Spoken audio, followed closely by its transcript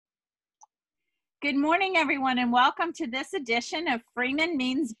Good morning, everyone, and welcome to this edition of Freeman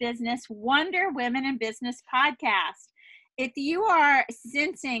Means Business Wonder Women in Business podcast. If you are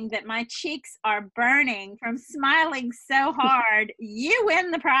sensing that my cheeks are burning from smiling so hard, you win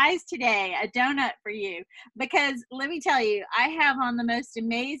the prize today, a donut for you. Because let me tell you, I have on the most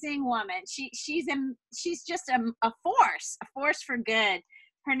amazing woman. She's just a force for good.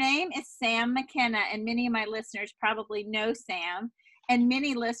 Her name is Sam McKenna, and many of my listeners probably know Sam. And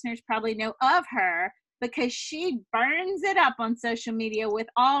many listeners probably know of her because she burns it up on social media with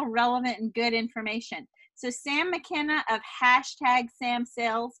all relevant and good information. So Sam McKenna of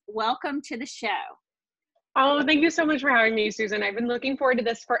 #SamSales, welcome to the show. Oh, thank you so much for having me, Susan. I've been looking forward to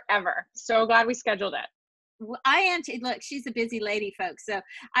this forever. So glad we scheduled it. Well, I am too. Look, she's a busy lady, folks. So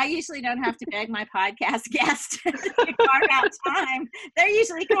I usually don't have to beg my podcast guests to carve out time. They're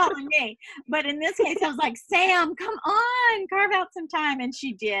usually calling me. But in this case, I was like, Sam, come on, carve out some time. And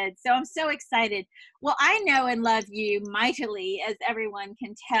she did. So I'm so excited. Well, I know and love you mightily, as everyone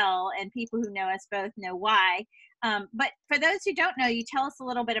can tell. And people who know us both know why. But for those who don't know you, tell us a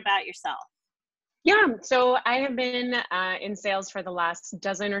little bit about yourself. Yeah, so I have been in sales for the last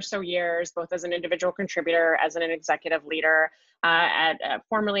dozen or so years, both as an individual contributor, as an executive leader at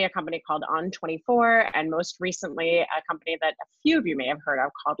formerly a company called On24, and most recently a company that a few of you may have heard of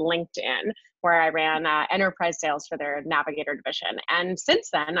called LinkedIn, where I ran enterprise sales for their Navigator division. And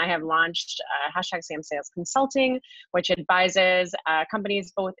since then, I have launched #SamSales Consulting, which advises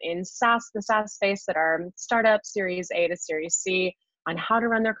companies both in the SaaS space that are startups, Series A to Series C, on how to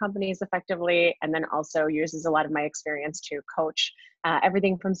run their companies effectively, and then also uses a lot of my experience to coach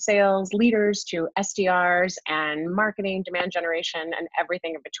everything from sales leaders to SDRs and marketing, demand generation, and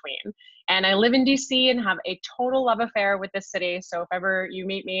everything in between. And I live in DC and have a total love affair with this city. So if ever you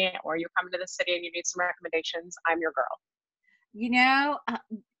meet me or you come to the city and you need some recommendations, I'm your girl. You know,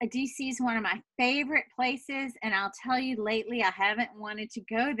 DC is one of my favorite places, and I'll tell you, lately I haven't wanted to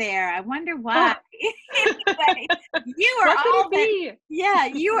go there. I wonder why. Anyway, you are all that. Yeah,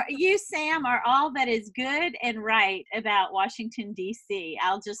 you, Sam, are all that is good and right about Washington DC.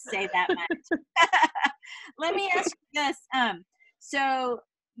 I'll just say that much. Let me ask you this. So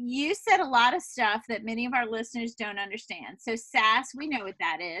you said a lot of stuff that many of our listeners don't understand. So SaaS, we know what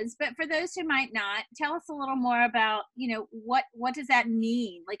that is, but for those who might not, tell us a little more about, what does that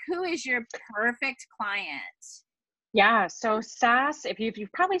mean? Like, who is your perfect client? Yeah, so SaaS, if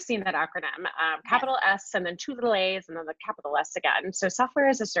you've probably seen that acronym, capital S and then two little A's and then the capital S again. So software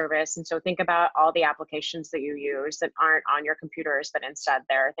as a service. And so think about all the applications that you use that aren't on your computers, but instead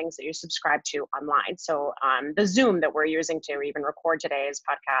they're things that you subscribe to online. So the Zoom that we're using to even record today's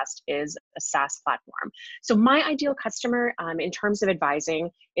podcast is a SaaS platform. So my ideal customer in terms of advising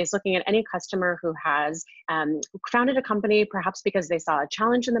is looking at any customer who has founded a company, perhaps because they saw a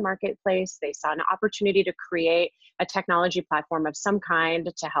challenge in the marketplace, they saw an opportunity to create a technology platform of some kind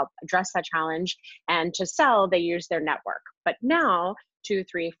to help address that challenge, and to sell, they use their network. But now, 2,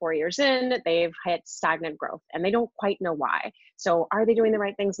 3, 4 years in, they've hit stagnant growth and they don't quite know why. So are they doing the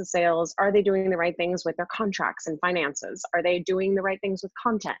right things with sales? Are they doing the right things with their contracts and finances? Are they doing the right things with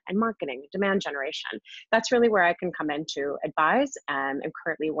content and marketing, demand generation? That's really where I can come in to advise and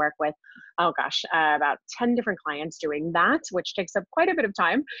currently work with, about 10 different clients doing that, which takes up quite a bit of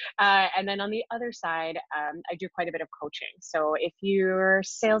time. And then on the other side, I do quite a bit of coaching. So if your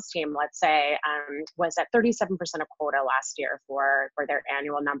sales team, let's say, was at 37% of quota last year for their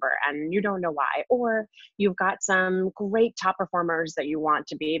annual number, and you don't know why, or you've got some great top performers that you want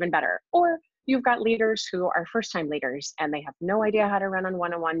to be even better, or you've got leaders who are first-time leaders and they have no idea how to run a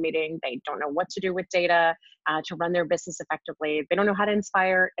one-on-one meeting, they don't know what to do with data to run their business effectively, they don't know how to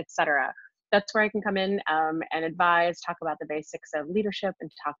inspire, etc. That's where I can come in and advise, talk about the basics of leadership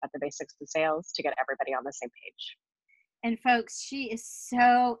and talk about the basics of sales to get everybody on the same page. And folks, she is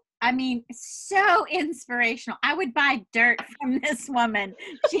so inspirational. I would buy dirt from this woman.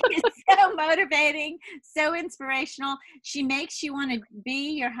 She is so motivating, so inspirational. She makes you want to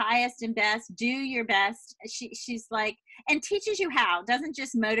be your highest and best, do your best. She's like, and teaches you how, doesn't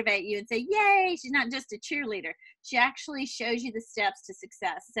just motivate you and say, yay. She's not just a cheerleader. She actually shows you the steps to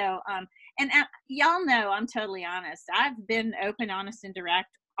success. So, and y'all know I'm totally honest. I've been open, honest, and direct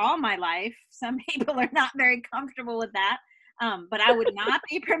all my life. Some people are not very comfortable with that. But I would not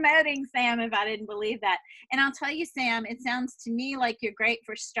be promoting Sam if I didn't believe that. And I'll tell you, Sam, it sounds to me like you're great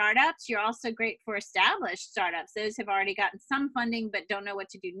for startups. You're also great for established startups. Those have already gotten some funding but don't know what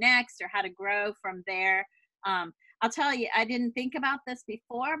to do next or how to grow from there. I'll tell you, I didn't think about this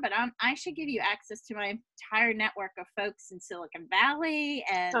before, but I should give you access to my entire network of folks in Silicon Valley.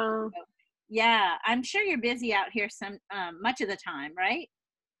 And yeah, I'm sure you're busy out here much of the time, right?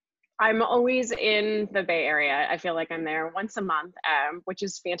 I'm always in the Bay Area. I feel like I'm there once a month, which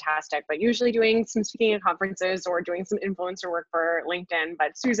is fantastic, but usually doing some speaking at conferences or doing some influencer work for LinkedIn.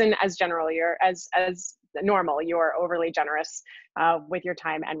 But Susan, as general, you're as normal, you're overly generous with your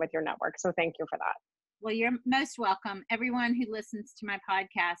time and with your network. So thank you for that. Well, you're most welcome. Everyone who listens to my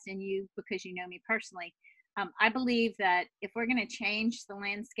podcast, and you, because you know me personally, I believe that if we're going to change the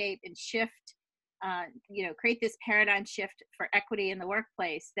landscape and shift, create this paradigm shift for equity in the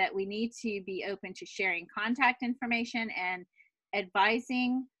workplace, that we need to be open to sharing contact information and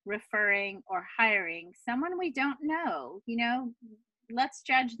advising, referring, or hiring someone we don't know. Let's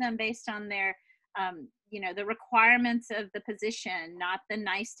judge them based on their the requirements of the position, not the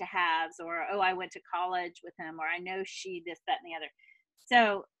nice to haves, or, oh, I went to college with him, or I know she, this, that, and the other.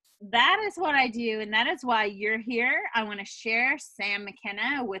 So that is what I do. And that is why you're here. I want to share Sam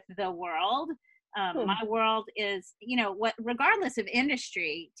McKenna with the world. My world is, regardless of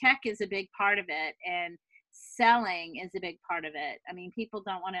industry, tech is a big part of it, and selling is a big part of it. I mean, people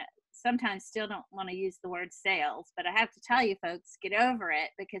sometimes still don't want to use the word sales, but I have to tell you folks, get over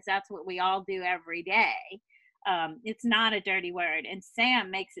it, because that's what we all do every day. It's not a dirty word. And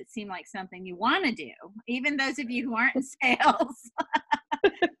Sam makes it seem like something you want to do. Even those of you who aren't in sales,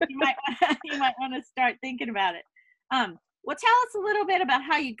 you might want to start thinking about it. Well, tell us a little bit about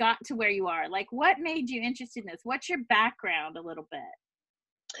how you got to where you are. Like, what made you interested in this? What's your background a little bit?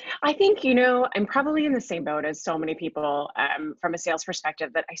 I think, I'm probably in the same boat as so many people from a sales perspective,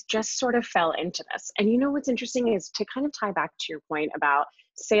 that I just sort of fell into this. And what's interesting is to kind of tie back to your point about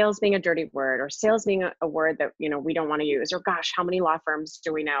sales being a dirty word, or sales being a word that, we don't want to use, or gosh, how many law firms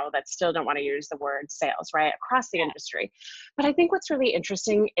do we know that still don't want to use the word sales, right? Across the industry. But I think what's really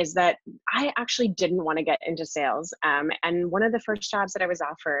interesting is that I actually didn't want to get into sales. And one of the first jobs that I was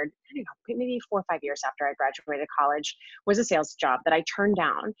offered, I don't know, maybe 4 or 5 years after I graduated college, was a sales job that I turned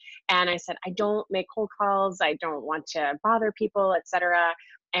down. And I said, I don't make cold calls. I don't want to bother people, etc.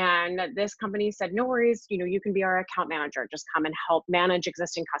 And this company said, no worries, you can be our account manager. Just come and help manage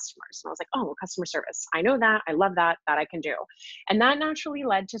existing customers. And I was like, oh, customer service. I know that. I love that I can do. And that naturally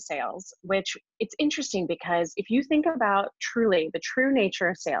led to sales, which it's interesting because if you think about truly the true nature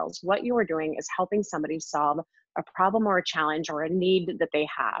of sales, what you are doing is helping somebody solve a problem or a challenge or a need that they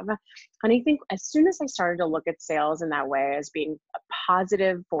have. And I think as soon as I started to look at sales in that way, as being a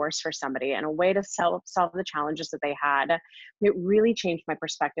positive force for somebody and a way to solve the challenges that they had, it really changed my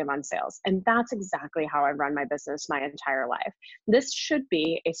perspective on sales. And that's exactly how I've run my business my entire life. This should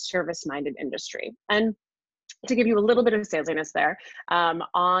be a service-minded industry. And to give you a little bit of salesiness there, on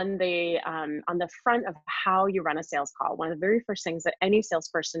the front of how you run a sales call, one of the very first things that any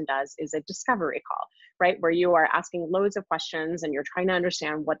salesperson does is a discovery call, right? Where you are asking loads of questions and you're trying to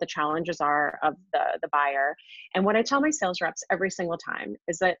understand what the challenges are of the buyer. And what I tell my sales reps every single time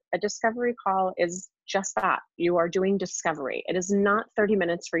is that a discovery call is just that. You are doing discovery. It is not 30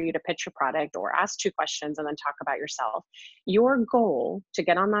 minutes for you to pitch your product or ask 2 questions and then talk about yourself. Your goal to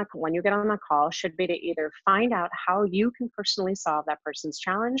get on that, when you get on that call, should be to either find out how you can personally solve that person's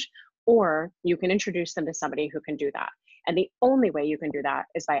challenge, or you can introduce them to somebody who can do that. And the only way you can do that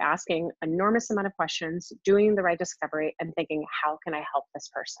is by asking an enormous amount of questions, doing the right discovery, and thinking, how can I help this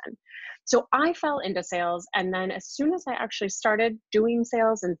person? So I fell into sales. And then as soon as I actually started doing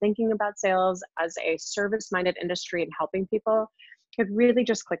sales and thinking about sales as a service-minded industry and helping people, it really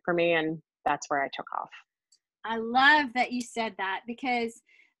just clicked for me. And that's where I took off. I love that you said that, because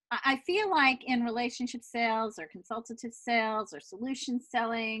I feel like in relationship sales or consultative sales or solution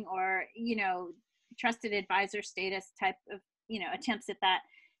selling or, trusted advisor status type of, attempts at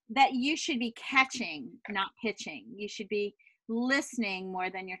that you should be catching, not pitching. You should be listening more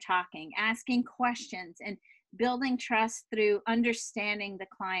than you're talking, asking questions, and building trust through understanding the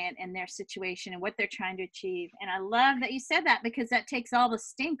client and their situation and what they're trying to achieve. And I love that you said that, because that takes all the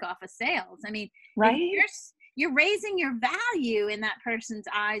stink off of sales. I mean, right? You're raising your value in that person's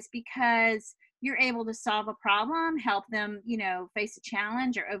eyes because you're able to solve a problem, help them, face a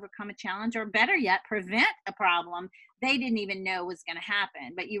challenge or overcome a challenge, or better yet, prevent a problem they didn't even know was going to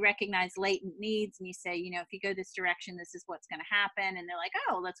happen. But you recognize latent needs and you say, if you go this direction, this is what's going to happen. And they're like,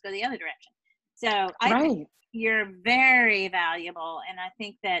 oh, let's go the other direction. So I think you're very valuable. And I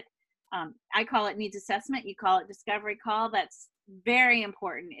think that I call it needs assessment. You call it discovery call. That's very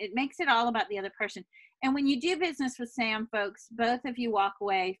important. It makes it all about the other person. And when you do business with Sam, folks, both of you walk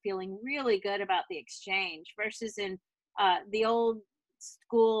away feeling really good about the exchange, versus in the old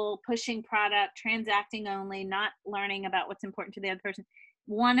school pushing product, transacting only, not learning about what's important to the other person.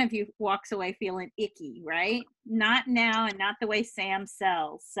 One of you walks away feeling icky, right? Not now, and not the way Sam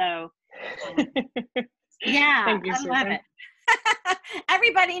sells. So yeah, Thank you, I love it.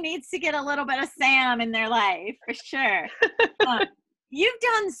 Everybody needs to get a little bit of Sam in their life for sure. Um, you've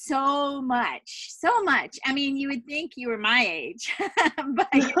done so much, so much. I mean, you would think you were my age, but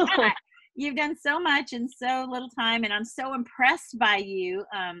you're not. You've done so much in so little time, and I'm so impressed by you.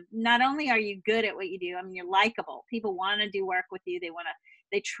 Not only are you good at what you do, I mean, you're likable. People want to do work with you.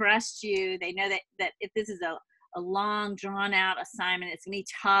 They trust you. They know that if this is a long, drawn out assignment, it's gonna be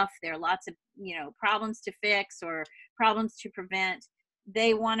tough. There are lots of problems to fix or problems to prevent.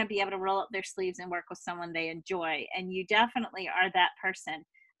 They want to be able to roll up their sleeves and work with someone they enjoy, and you definitely are that person.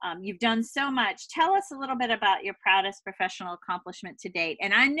 You've done so much. Tell us a little bit about your proudest professional accomplishment to date.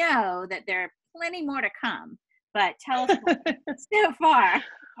 And I know that there are plenty more to come, but tell us so far.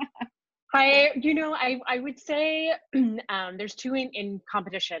 I would say there's two in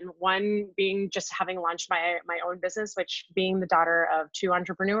competition. One being just having launched my own business, which being the daughter of two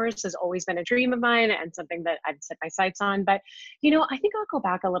entrepreneurs has always been a dream of mine and something that I've set my sights on. But, I think I'll go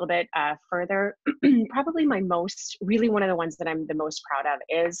back a little bit further. Probably really one of the ones that I'm the most proud of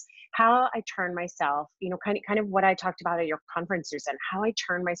is how I turn myself, kind of what I talked about at your conference, Susan, how I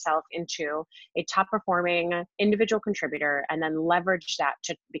turn myself into a top performing individual contributor and then leverage that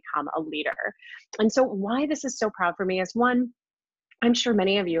to become a leader. And so why this is so proud for me is one, I'm sure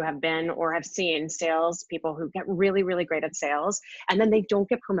many of you have been or have seen sales people who get really, really great at sales and then they don't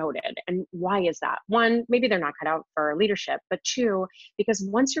get promoted. And why is that? One, maybe they're not cut out for leadership, but two, because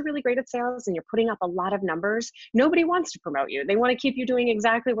once you're really great at sales and you're putting up a lot of numbers, nobody wants to promote you. They want to keep you doing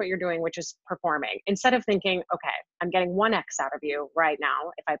exactly what you're doing, which is performing. Instead of thinking, okay, I'm getting 1x out of you right now.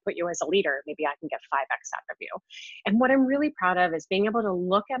 If I put you as a leader, maybe I can get 5x out of you. And what I'm really proud of is being able to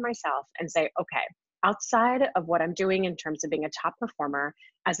look at myself and say, okay, outside of what I'm doing in terms of being a top performer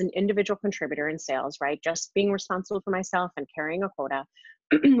as an individual contributor in sales, right? Just being responsible for myself and carrying a quota,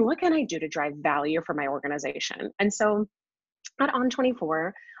 what can I do to drive value for my organization? And so at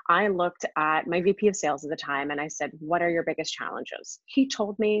On24, I looked at my VP of sales at the time and I said, what are your biggest challenges? He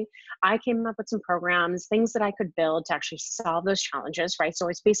told me. I came up with some programs, things that I could build to actually solve those challenges, right? So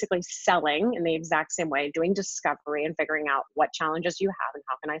it's basically selling in the exact same way, doing discovery and figuring out what challenges you have and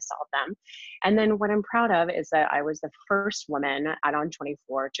how can I solve them. And then what I'm proud of is that I was the first woman at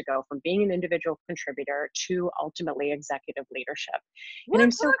On24 to go from being an individual contributor to ultimately executive leadership. And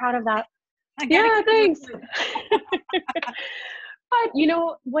I'm so proud of that. Yeah, thanks. But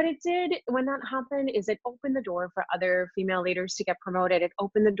what it did when that happened is it opened the door for other female leaders to get promoted. It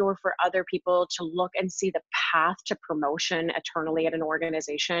opened the door for other people to look and see the path to promotion eternally at an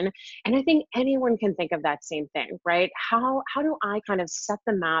organization. And I think anyone can think of that same thing, right? How do I kind of set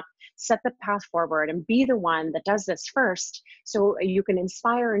the map, set the path forward and be the one that does this first so you can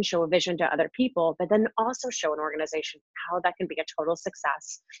inspire and show a vision to other people, but then also show an organization how that can be a total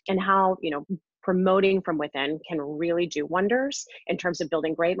success and how, promoting from within can really do wonders in terms of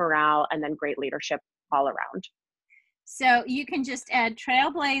building great morale and then great leadership all around. So you can just add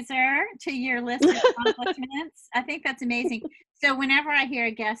trailblazer to your list of accomplishments. I think that's amazing. So whenever I hear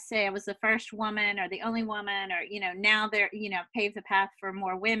a guest say I was the first woman or the only woman or, now they're, pave the path for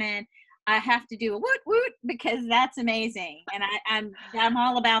more women, I have to do a woot woot because that's amazing. And I'm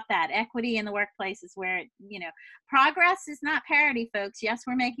all about that. Equity in the workplace is where, progress is not parity, folks. Yes,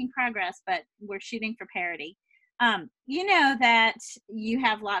 we're making progress, but we're shooting for parity. You know that you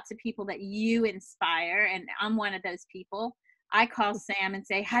have lots of people that you inspire, and I'm one of those people. I call Sam and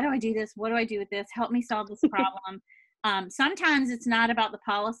say, how do I do this? What do I do with this? Help me solve this problem. Sometimes it's not about the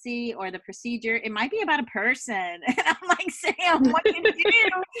policy or the procedure. It might be about a person. And I'm like, Sam, what to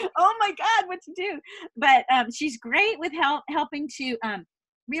do? Oh my God, what to do? But she's great with helping to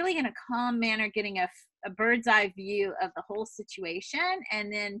really in a calm manner, getting a bird's eye view of the whole situation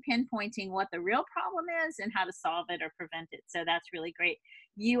and then pinpointing what the real problem is and how to solve it or prevent it. So that's really great.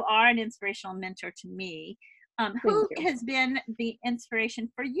 You are an inspirational mentor to me. Who has been the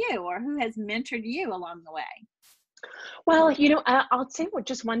inspiration for you or who has mentored you along the way? Well, I'll say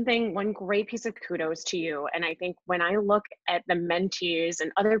just one thing, one great piece of kudos to you. And I think when I look at the mentees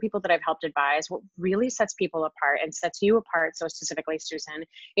and other people that I've helped advise, what really sets people apart and sets you apart, so specifically, Susan,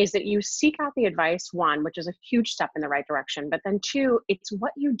 is that you seek out the advice, one, which is a huge step in the right direction. But then two, it's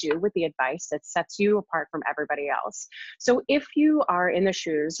what you do with the advice that sets you apart from everybody else. So if you are in the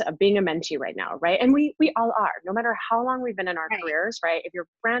shoes of being a mentee right now, right? And we all are, no matter how long we've been in our careers, right? If you're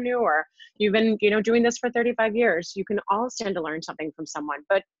brand new or you've been, doing this for 35 years, you can all stand to learn something from someone,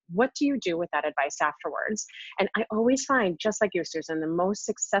 but what do you do with that advice afterwards? And I always find, just like you, Susan, the most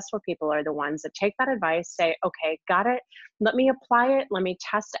successful people are the ones that take that advice, say, okay, got it. Let me apply it. Let me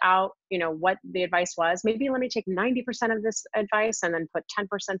test out, what the advice was. Maybe let me take 90% of this advice and then put 10%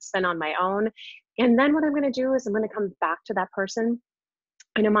 spin on my own. And then what I'm going to do is I'm going to come back to that person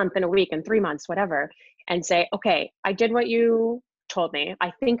in a month, in a week, in 3 months, whatever, and say, okay, I did what you told me.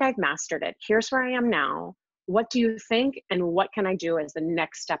 I think I've mastered it. Here's where I am now. What do you think? And what can I do as the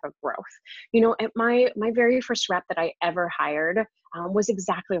next step of growth? At my very first rep that I ever hired was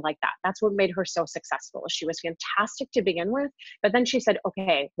exactly like that. That's what made her so successful. She was fantastic to begin with, but then she said,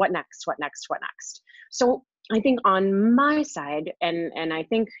 okay, what next? What next? What next? So I think on my side, and I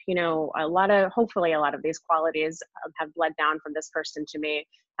think, hopefully a lot of these qualities have bled down from this person to me.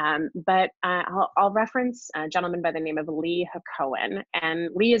 But I'll reference a gentleman by the name of Lee Cohen. And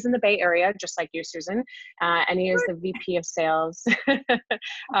Lee is in the Bay Area, just like you, Susan. And he is the VP of sales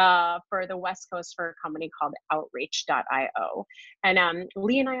for the West Coast for a company called Outreach.io. And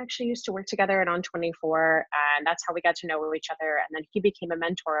Lee and I actually used to work together at On24, and that's how we got to know each other. And then he became a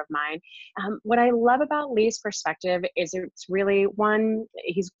mentor of mine. What I love about Lee's perspective is it's really, one,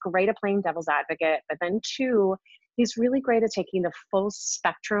 he's great at playing devil's advocate, but then two, he's really great at taking the full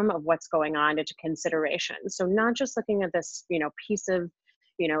spectrum of what's going on into consideration. So not just looking at this, piece of,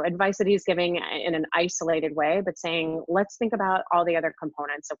 advice that he's giving in an isolated way, but saying, let's think about all the other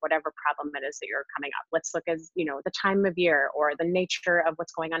components of whatever problem it is that you're coming up. Let's look at, the time of year or the nature of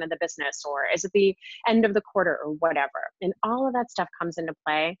what's going on in the business, or is it the end of the quarter or whatever. And all of that stuff comes into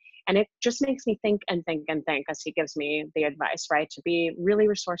play. And it just makes me think and think and think as he gives me the advice, right? To be really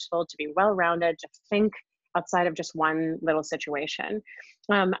resourceful, to be well-rounded, to think outside of just one little situation.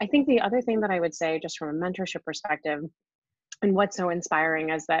 I think the other thing that I would say, just from a mentorship perspective, and what's so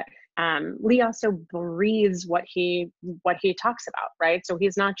inspiring is that Lee also breathes what he talks about, right? So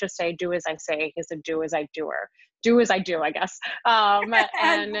he's not just say, do as I say, he's a do as I doer. Do as I do, I guess.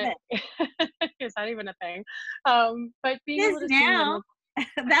 And is that even a thing? But being able to now.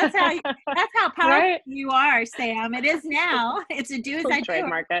 That's how powerful right? You are, Sam. It is now. It's a do as I do.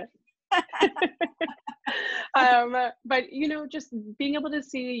 Trademark it. But just being able to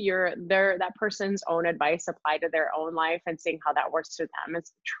see that person's own advice applied to their own life and seeing how that works with them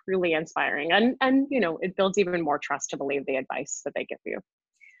is truly inspiring. And it builds even more trust to believe the advice that they give you.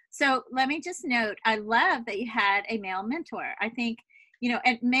 So let me just note, I love that you had a male mentor. I think,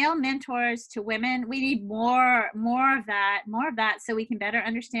 and male mentors to women, we need more of that so we can better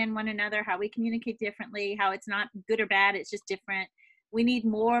understand one another, how we communicate differently, how it's not good or bad, it's just different. We need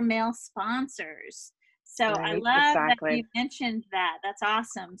more male sponsors. So right, I love that you mentioned that. That's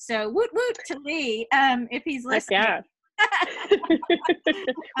awesome. So woot woot to Lee, if he's listening. Yeah.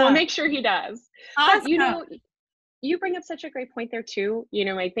 We'll make sure he does. Awesome. But, you bring up such a great point there too.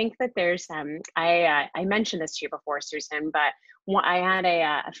 I think that there's, I mentioned this to you before, Susan, but I had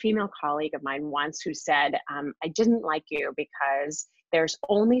a female colleague of mine once who said, I didn't like you because there's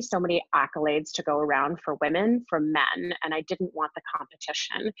only so many accolades to go around for women from men, and I didn't want the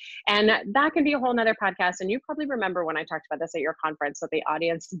competition. And that can be a whole nother podcast. And you probably remember when I talked about this at your conference that the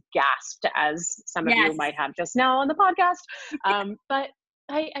audience gasped, as some of you might have just now on the podcast. But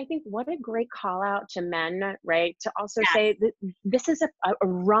I think what a great call out to men, right? To also say that this is a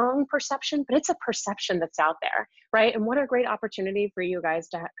wrong perception, but it's a perception that's out there, right? And what a great opportunity for you guys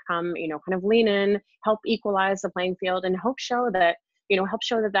to come, kind of lean in, help equalize the playing field, and help show that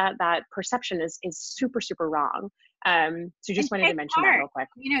that perception is super, super wrong. So just wanted to mention that real quick.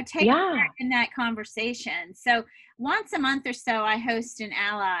 Take part in that conversation. So once a month or so, I host an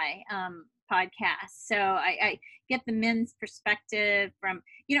ally podcast. So I get the men's perspective from,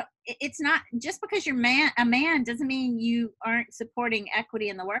 it's not just because you're a man doesn't mean you aren't supporting equity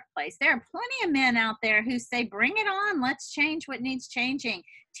in the workplace. There are plenty of men out there who say, bring it on. Let's change what needs changing.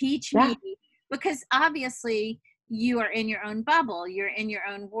 Teach me. Because obviously you are in your own bubble. You're in your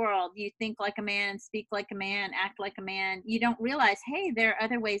own world. You think like a man, speak like a man, act like a man. You don't realize, hey, there are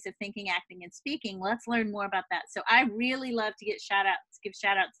other ways of thinking, acting, and speaking. Let's learn more about that. So I really love to give shout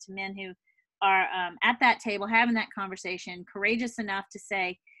outs to men who are at that table having that conversation, courageous enough to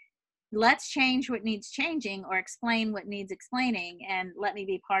say, let's change what needs changing, or explain what needs explaining, and let me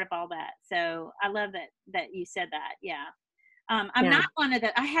be part of all that. So I love that you said that. Yeah. I'm not one of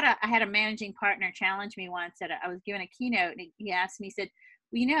the, I had a managing partner challenge me once I was giving a keynote, and he asked me, he said,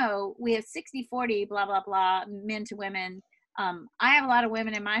 well, we have 60-40, blah, blah, blah, men to women. I have a lot of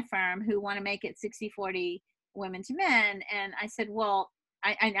women in my firm who want to make it 60-40 women to men. And I said, well,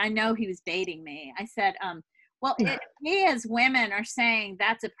 I know he was baiting me. I said, well, if we as women are saying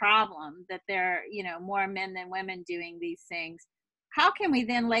that's a problem, that there are, more men than women doing these things, how can we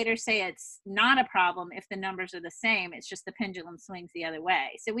then later say it's not a problem if the numbers are the same? It's just the pendulum swings the other way.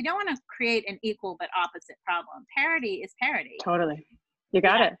 So we don't want to create an equal but opposite problem. Parity is parity. Totally. You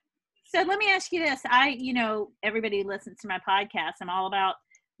got it. So let me ask you this. Everybody listens to my podcast. I'm all about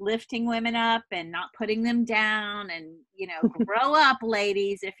lifting women up and not putting them down, and grow up,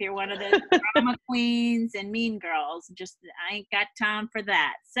 ladies, if you're one of those drama queens and mean girls. Just, I ain't got time for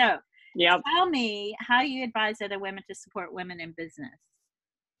that. So Yep. tell me how you advise other women to support women in business.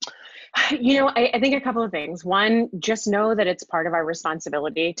 I think a couple of things. One, just know that it's part of our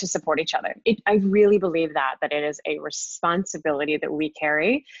responsibility to support each other. I really believe that it is a responsibility that we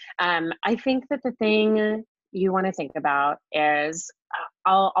carry. I think that the thing you want to think about is,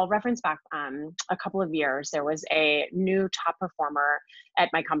 I'll reference back a couple of years. There was a new top performer at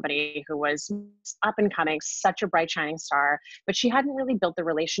my company who was up and coming, such a bright, shining star, but she hadn't really built the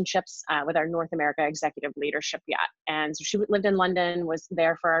relationships with our North America executive leadership yet. And so she lived in London, was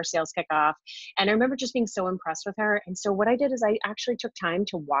there for our sales kickoff. And I remember just being so impressed with her. And so what I did is I actually took time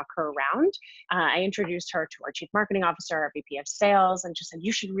to walk her around. I introduced her to our chief marketing officer, our VP of sales, and just said,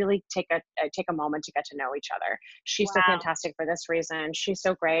 you should really take a moment to get to know each other. She's so fantastic for this reason. She's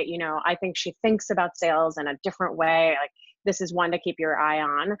so great. I think she thinks about sales in a different way. Like, this is one to keep your eye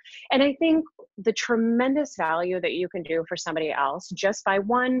on. And I think the tremendous value that you can do for somebody else just by,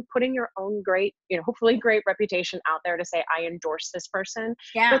 one, putting your own great, hopefully great reputation out there to say, I endorse this person.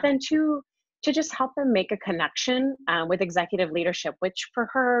 Yeah. But then two, to just help them make a connection with executive leadership, which for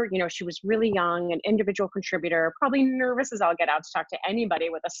her, she was really young, an individual contributor, probably nervous as all get out to talk to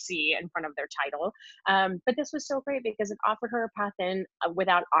anybody with a C in front of their title. But this was so great because it offered her a path in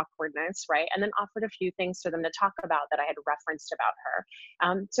without awkwardness, right? And then offered a few things for them to talk about that I had referenced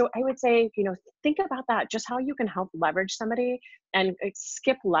about her. So I would say, think about that, just how you can help leverage somebody and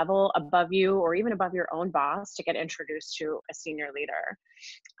skip level above you or even above your own boss to get introduced to a senior leader.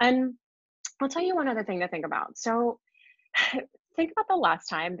 And I'll tell you one other thing to think about. So think about the last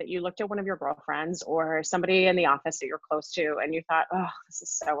time that you looked at one of your girlfriends or somebody in the office that you're close to and you thought, oh, this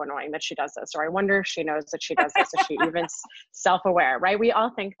is so annoying that she does this. Or I wonder if she knows that she does this. Is she even self-aware, right? We all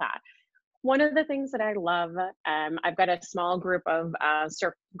think that. One of the things that I love, I've got a small group of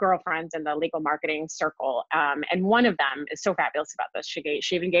girlfriends in the legal marketing circle, and one of them is so fabulous about this.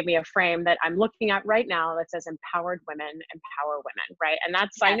 She even gave me a frame that I'm looking at right now that says "Empowered Women, Empower Women," right? And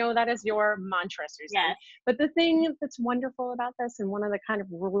that's, yes. I know that is your mantra, Susan. Yes. But the thing that's wonderful about this, and one of the kind of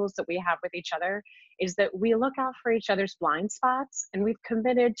rules that we have with each other, is that we look out for each other's blind spots, and we've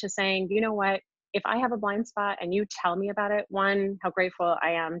committed to saying, you know what? If I have a blind spot and you tell me about it, one, how grateful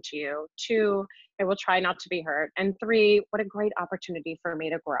I am to you. Two, I will try not to be hurt. And three, what a great opportunity for me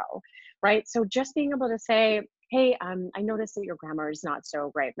to grow, right? So just being able to say, hey, I noticed that your grammar is not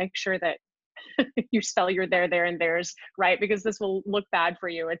so great. Make sure that you spell your there, and there's right, because this will look bad for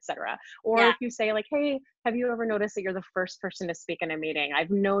you, etc. Or if you say like, hey, have you ever noticed that you're the first person to speak in a meeting?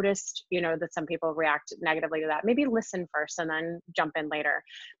 I've noticed, that some people react negatively to that. Maybe listen first and then jump in later.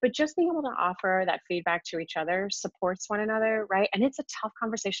 But just being able to offer that feedback to each other supports one another, right? And it's a tough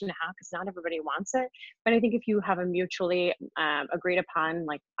conversation to have because not everybody wants it. But I think if you have a mutually agreed upon,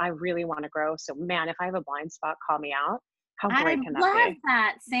 like, I really want to grow. So man, if I have a blind spot, call me out. How great can that be? I love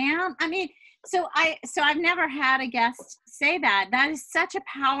that, Sam. I mean, so I've never had a guest say that. That is such a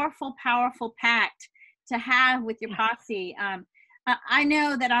powerful, powerful pact to have with your posse. I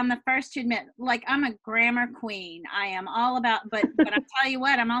know that I'm the first to admit, like, I'm a grammar queen. I am all about, but I'll tell you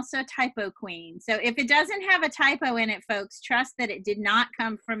what, I'm also a typo queen. So if it doesn't have a typo in it, folks, trust that it did not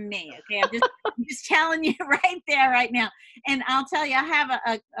come from me. Okay, I'm just telling you right there, right now. And I'll tell you, I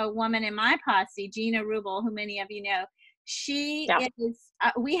have a woman in my posse, Gina Rubel, who many of you know. She is,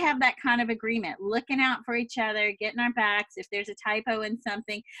 we have that kind of agreement, looking out for each other, getting our backs. If there's a typo in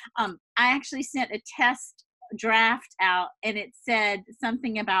something, I actually sent a test draft out and it said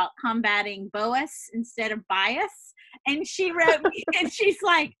something about combating BOAS instead of bias. And she wrote me and she's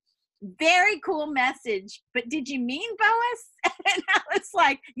like, very cool message, but did you mean BOAS? And I was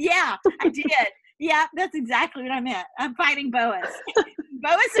like, yeah, I did. Yeah, that's exactly what I meant. I'm fighting BOAS.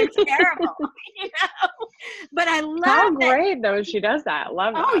 BOAS are terrible, But I love how great though she does that.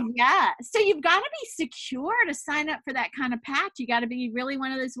 Love that. Oh yeah. So you've got to be secure to sign up for that kind of pact. You got to be really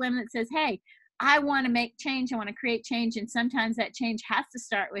one of those women that says, hey, I want to make change. I want to create change. And sometimes that change has to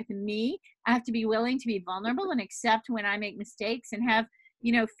start with me. I have to be willing to be vulnerable and accept when I make mistakes and have,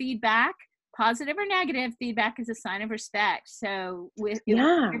 feedback, positive or negative. Feedback is a sign of respect. So with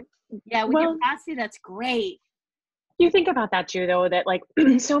your posse, that's great. You think about that too, though, that like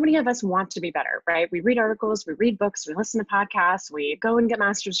so many of us want to be better, right? We read articles, we read books, we listen to podcasts, we go and get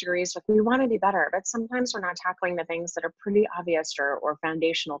master's degrees, but we want to be better. But sometimes we're not tackling the things that are pretty obvious or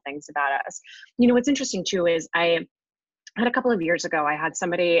foundational things about us. What's interesting too is I had a couple of years ago, I had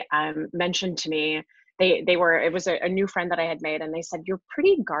somebody mention to me, it was a new friend that I had made, and they said, you're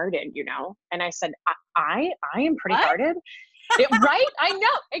pretty guarded, And I said, I am pretty guarded. Right? I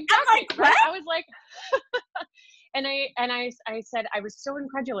know, exactly. like, Right? what? I was like, I said, I was so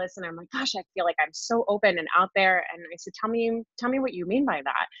incredulous, and I'm like, gosh, I feel like I'm so open and out there. And I said, tell me what you mean by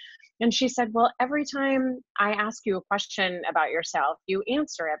that. And she said, well, every time I ask you a question about yourself, you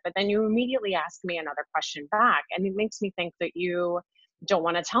answer it, but then you immediately ask me another question back. And it makes me think that you don't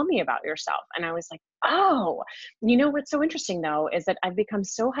want to tell me about yourself. And I was like, oh, what's so interesting though, is that I've become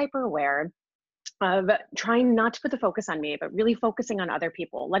so hyper aware of trying not to put the focus on me, but really focusing on other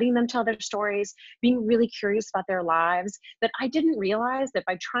people, letting them tell their stories, being really curious about their lives, that I didn't realize that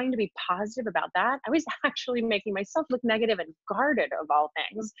by trying to be positive about that, I was actually making myself look negative and guarded of all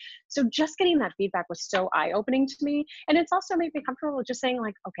things. So just getting that feedback was so eye-opening to me. And it's also made me comfortable with just saying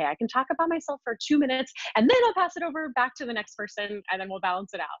like, okay, I can talk about myself for 2 minutes and then I'll pass it over back to the next person and then we'll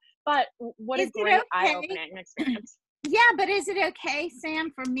balance it out. But what a Is it great okay? eye-opening experience. Yeah, but is it okay,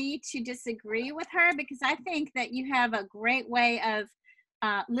 Sam, for me to disagree with her? Because I think that you have a great way of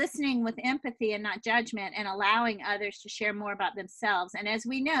listening with empathy and not judgment and allowing others to share more about themselves. And as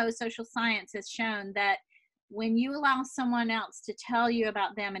we know, social science has shown that when you allow someone else to tell you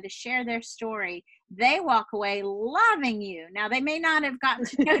about them and to share their story, they walk away loving you. Now, they may not have gotten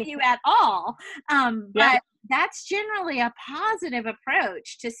to know you at all, Yeah. but that's generally a positive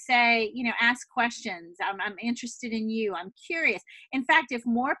approach to say, ask questions. I'm interested in you. I'm curious. In fact, if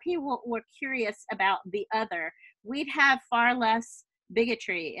more people were curious about the other, we'd have far less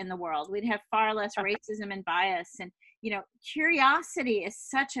bigotry in the world. We'd have far less racism and bias. And, curiosity is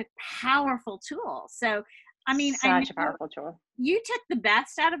such a powerful tool. So, I mean, I Such a know powerful tool. you took the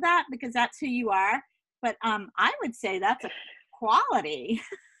best out of that because that's who you are. But I would say that's a quality.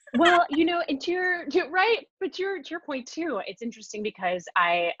 Well, and right, but to your point too, it's interesting because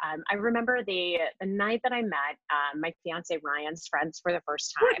I remember the night that I met my fiance Ryan's friends for the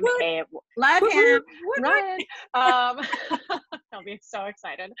first Woot, time. woot. It, Love woo-hoo, him. Woot, woot. Ryan, I'll be so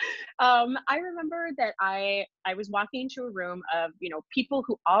excited. I remember that I was walking into a room of people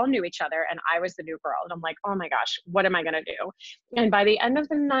who all knew each other, and I was the new girl, and I'm like, oh my gosh, what am I gonna do? And by the end of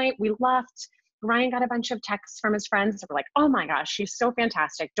the night, we left. Ryan got a bunch of texts from his friends that were like, oh my gosh, she's so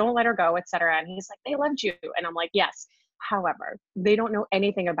fantastic. Don't let her go, etc. And he's like, they loved you. And I'm like, yes. However, they don't know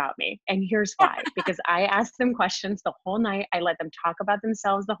anything about me. And here's why, because I asked them questions the whole night. I let them talk about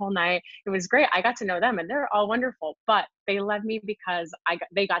themselves the whole night. It was great. I got to know them and they're all wonderful, but they love me because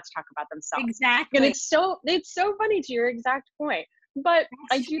they got to talk about themselves. Exactly. And it's so funny to your exact point. But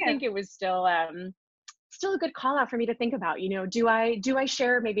That's I do true. think it was still a good call out for me to think about. Do I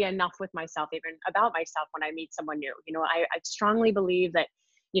share maybe enough with myself, even about myself, when I meet someone new? I strongly believe that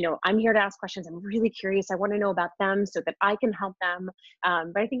I'm here to ask questions. I'm really curious. I want to know about them so that I can help them.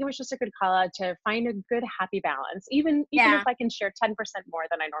 But I think it was just a good call out to find a good happy balance. Even if I can share 10% more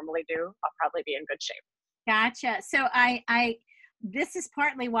than I normally do, I'll probably be in good shape. Gotcha. So this is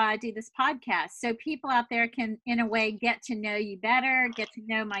partly why I do this podcast. So people out there can, in a way, get to know you better, get to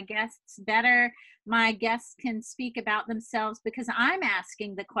know my guests better. My guests can speak about themselves because I'm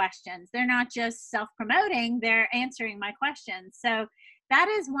asking the questions. They're not just self-promoting, they're answering my questions. So that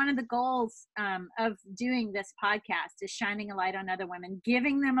is one of the goals of doing this podcast, is shining a light on other women,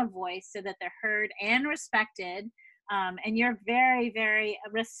 giving them a voice so that they're heard and respected. And you're very, very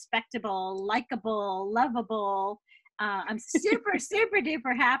respectable, likable, lovable. I'm super, super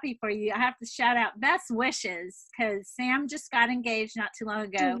duper happy for you. I have to shout out best wishes because Sam just got engaged not too long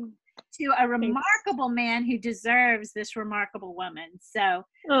ago to a remarkable man who deserves this remarkable woman. So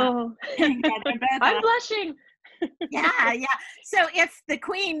I'm blushing. Yeah. So if the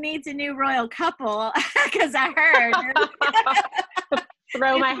queen needs a new royal couple, because I heard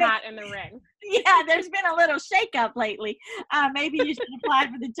throw my hat in the ring. Yeah, there's been a little shakeup lately. Maybe you should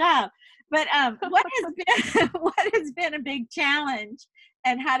apply for the job. But what has been a big challenge,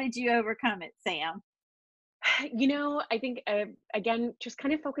 and how did you overcome it, Sam? I think again, just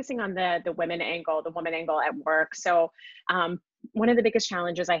kind of focusing on the women angle, the woman angle at work. So one of the biggest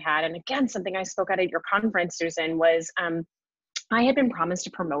challenges I had, and again, something I spoke at your conference, Susan, was I had been promised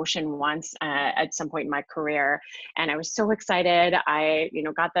a promotion once at some point in my career, and I was so excited. I,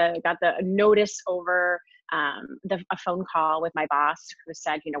 got the notice over a phone call with my boss, who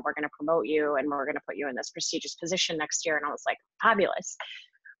said, we're going to promote you and we're going to put you in this prestigious position next year. And I was like, fabulous.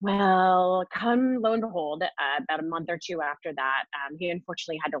 Well, lo and behold, about a month or two after that, he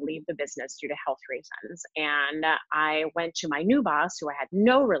unfortunately had to leave the business due to health reasons. And I went to my new boss, who I had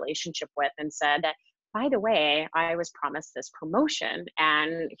no relationship with, and said, by the way, I was promised this promotion.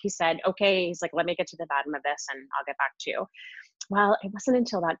 And he said, okay, he's like, let me get to the bottom of this and I'll get back to you. Well, it wasn't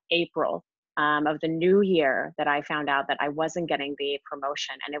until that April of the new year that I found out that I wasn't getting the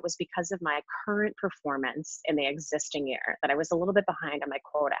promotion. And it was because of my current performance in the existing year that I was a little bit behind on my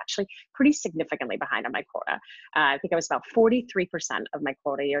quota, actually pretty significantly behind on my quota. I think I was about 43% of my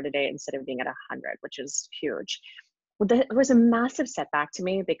quota year to date instead of being at 100, which is huge. It was a massive setback to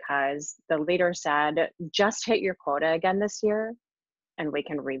me because the leader said, just hit your quota again this year and we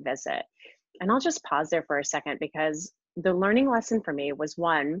can revisit. And I'll just pause there for a second because the learning lesson for me was,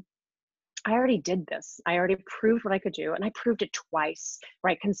 one, I already did this. I already proved what I could do, and I proved it twice,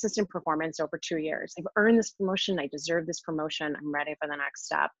 right? Consistent performance over 2 years. I've earned this promotion. I deserve this promotion. I'm ready for the next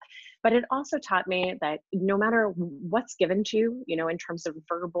step. But it also taught me that no matter what's given to you, you know, in terms of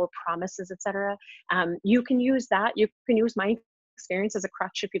verbal promises, et cetera, you can use that. You can use my experience as a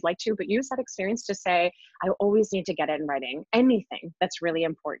crutch if you'd like to, but use that experience to say, I always need to get it in writing. Anything that's really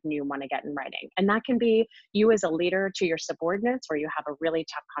important you want to get in writing. And that can be you as a leader to your subordinates, where you have a really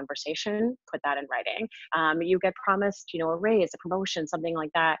tough conversation, put that in writing. You get promised, you know, a raise, a promotion, something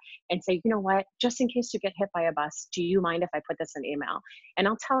like that, and say, you know what, just in case you get hit by a bus, do you mind if I put this in email? And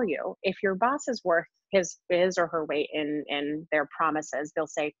I'll tell you, if your boss is worth his or her weight in their promises, they'll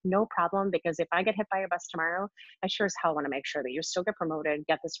say, no problem, because if I get hit by a bus tomorrow, I sure as hell want to make sure that you still get promoted,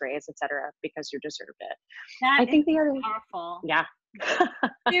 get this raise, etc., because you deserved it. That I think is the other, powerful. yeah,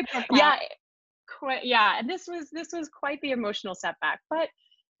 Super powerful. yeah, quite, yeah, and this was quite the emotional setback. But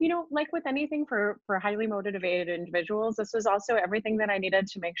you know, like with anything for highly motivated individuals, this was also everything that I needed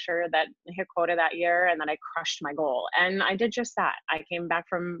to make sure that I hit quota that year and that I crushed my goal. And I did just that. I came back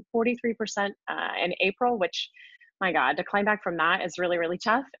from 43% in April, which, my God, to climb back from that is really, really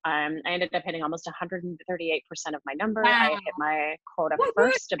tough. I ended up hitting almost 138% of my number. Wow. I hit my quota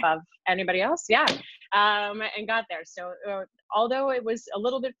first above anybody else. Yeah. And got there. So although it was a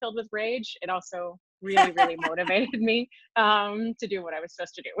little bit filled with rage, it also really, really motivated me to do what I was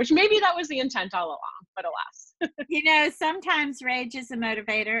supposed to do, which maybe that was the intent all along, but alas. You know, sometimes rage is a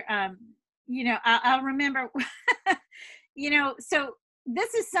motivator. You know, I'll remember, you know, so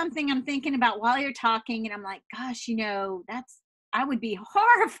this is something I'm thinking about while you're talking, and I'm like, gosh, you know, I would be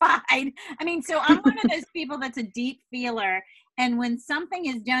horrified. I mean, so I'm one of those people that's a deep feeler. And when something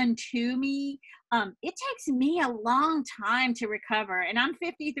is done to me, it takes me a long time to recover. And I'm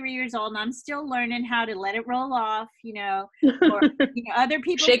 53 years old and I'm still learning how to let it roll off, you know, or, you know, other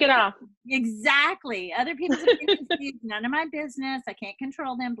people shake it off. Exactly. Other people's opinions, none of my business. I can't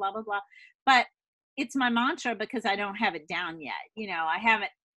control them, blah, blah, blah. But it's my mantra because I don't have it down yet. You know, I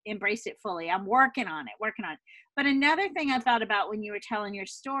haven't embraced it fully. I'm working on it. But another thing I thought about when you were telling your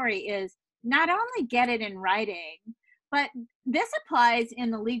story is not only get it in writing, but this applies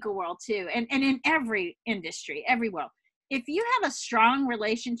in the legal world too, and in every industry, every world. If you have a strong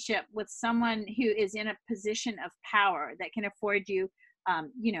relationship with someone who is in a position of power that can afford you,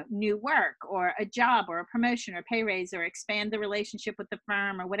 you know, new work or a job or a promotion or pay raise or expand the relationship with the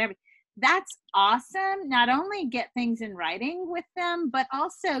firm or whatever, that's awesome. Not only get things in writing with them, but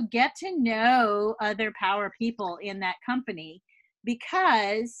also get to know other power people in that company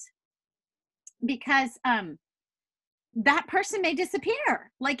because that person may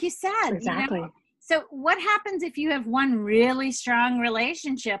disappear, like you said. Exactly. You know? So what happens if you have one really strong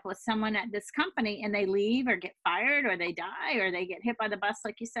relationship with someone at this company and they leave or get fired or they die or they get hit by the bus,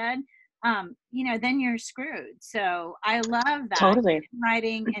 like you said? You know, then you're screwed. So I love that. Totally.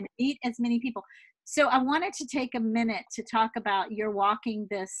 Writing and meet as many people. So I wanted to take a minute to talk about your walking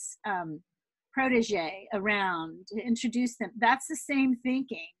this protege around to introduce them. That's the same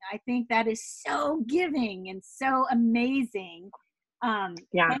thinking. I think that is so giving and so amazing.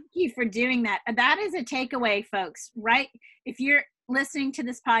 Yeah. Thank you for doing that. That is a takeaway, folks. Right? If you're listening to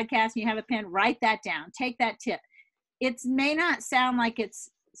this podcast and you have a pen, write that down. Take that tip. It may not sound like it's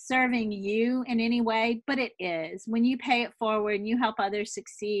serving you in any way, but it is. When you pay it forward and you help others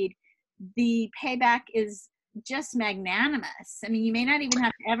succeed, the payback is just magnanimous. I mean, you may not even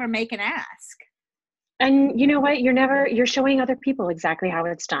have to ever make an ask. And you know what? You're showing other people exactly how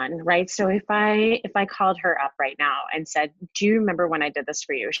it's done, right? So if I called her up right now and said, do you remember when I did this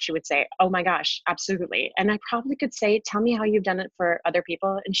for you? She would say, oh my gosh, absolutely. And I probably could say, tell me how you've done it for other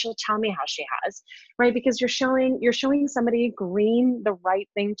people. And she'll tell me how she has, right? Because you're showing somebody green the right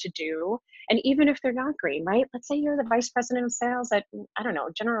thing to do. And even if they're not green, right? Let's say you're the vice president of sales at, I don't know,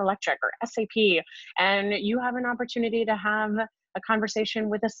 General Electric or SAP, and you have an opportunity to have a conversation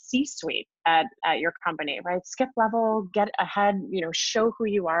with a C-suite at your company, right? Skip level, get ahead, you know, show who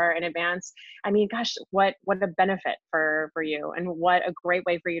you are in advance. I mean, gosh, what a benefit for you, and what a great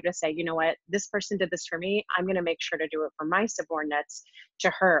way for you to say, you know what, this person did this for me. I'm going to make sure to do it for my subordinates,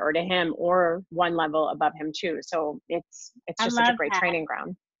 to her or to him, or one level above him too. So it's just such a great training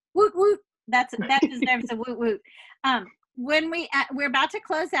ground. Woot woot. That deserves a woot woot. When we're about to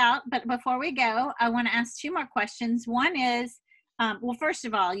close out, but before we go, I want to ask two more questions. One is, well, first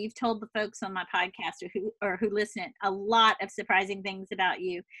of all, you've told the folks on my podcast who listen a lot of surprising things about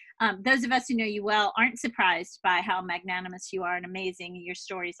you. Those of us who know you well aren't surprised by how magnanimous you are and amazing your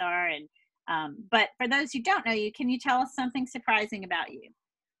stories are. And but for those who don't know you, can you tell us something surprising about you?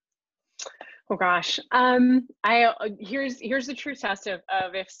 Oh gosh. Here's the true test of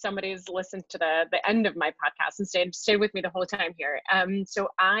if somebody's listened to the end of my podcast and stayed with me the whole time here. So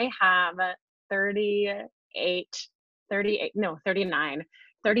I have 39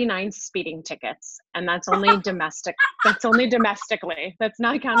 speeding tickets, and that's only domestic. That's only domestically. That's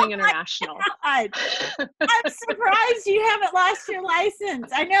not counting international. God. I'm surprised you haven't lost your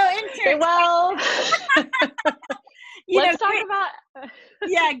license. I know insurance. Well, let's talk about.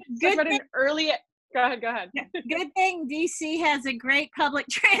 Yeah, good. An early. Go ahead. Good thing DC has a great public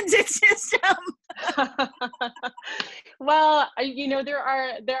transit system. Well, there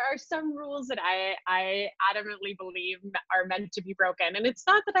are some rules that I adamantly believe are meant to be broken, and it's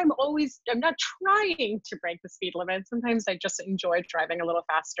not that I'm not trying to break the speed limit. Sometimes I just enjoy driving a little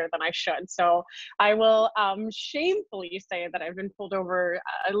faster than I should. So I will shamefully say that I've been pulled over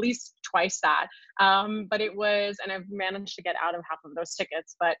at least twice that. But it was, and I've managed to get out of half of those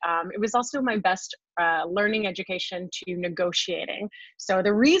tickets. But it was also my best learning education to negotiating. So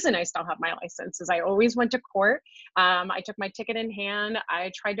the reason I still have my license is I always went to court. I took my ticket in hand.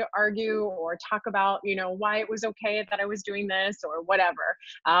 I tried to argue or talk about, why it was okay that I was doing this or whatever.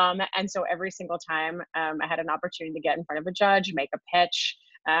 And so every single time I had an opportunity to get in front of a judge, make a pitch,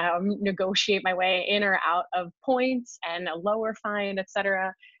 negotiate my way in or out of points and a lower fine,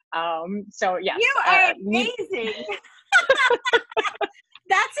 etc. So yes, you are amazing.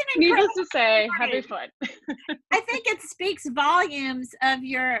 That's an incredible. Needless to say, heavy foot. I think it speaks volumes of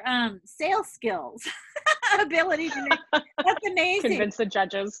your sales skills, ability to make. That's amazing. Convince the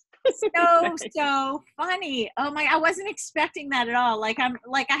judges. So funny. Oh my! I wasn't expecting that at all. I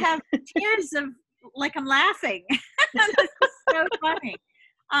have tears of I'm laughing. This is so funny.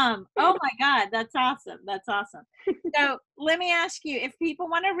 Oh my God, that's awesome. That's awesome. So let me ask you, if people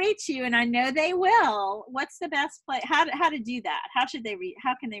want to reach you, and I know they will, what's the best place? How to do that? How can they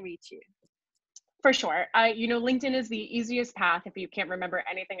reach you? For sure. LinkedIn is the easiest path. If you can't remember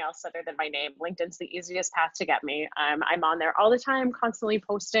anything else other than my name, LinkedIn's the easiest path to get me. I'm on there all the time, constantly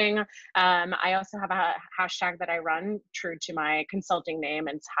posting. I also have a hashtag that I run true to my consulting name,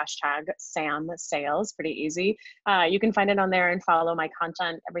 and it's hashtag Sam Sales. Pretty easy. You can find it on there and follow my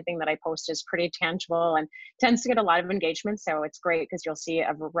content. Everything that I post is pretty tangible and tends to get a lot of engagement. So it's great because you'll see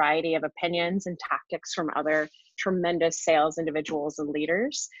a variety of opinions and tactics from other tremendous sales individuals and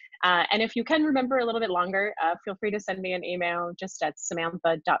leaders. And if you can remember a little bit longer, feel free to send me an email just at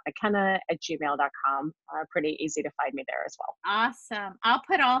samantha.mckenna@gmail.com. Pretty easy to find me there as well. Awesome. I'll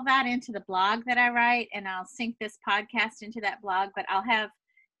put all that into the blog that I write, and I'll sync this podcast into that blog, but I'll have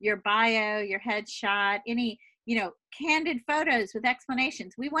your bio, your headshot, any, candid photos with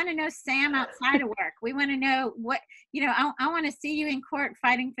explanations. We want to know Sam outside of work. We want to know what, I want to see you in court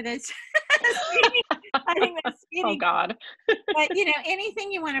fighting for this. Oh God. But anything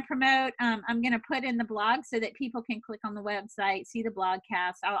you want to promote, I'm going to put in the blog so that people can click on the website, see the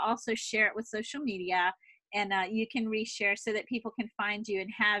blogcast. I'll also share it with social media, and you can reshare so that people can find you and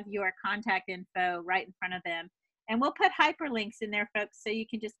have your contact info right in front of them. And we'll put hyperlinks in there, folks, so you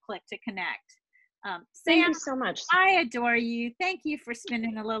can just click to connect. Sam, thank you so much. I adore you. Thank you for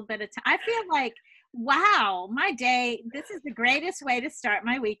spending a little bit of time. I feel like, wow, my day, this is the greatest way to start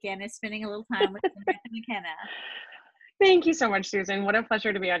my weekend, is spending a little time with Samantha McKenna. Thank you so much, Susan. What a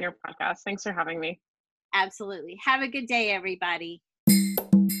pleasure to be on your podcast. Thanks for having me. Absolutely. Have a good day, everybody.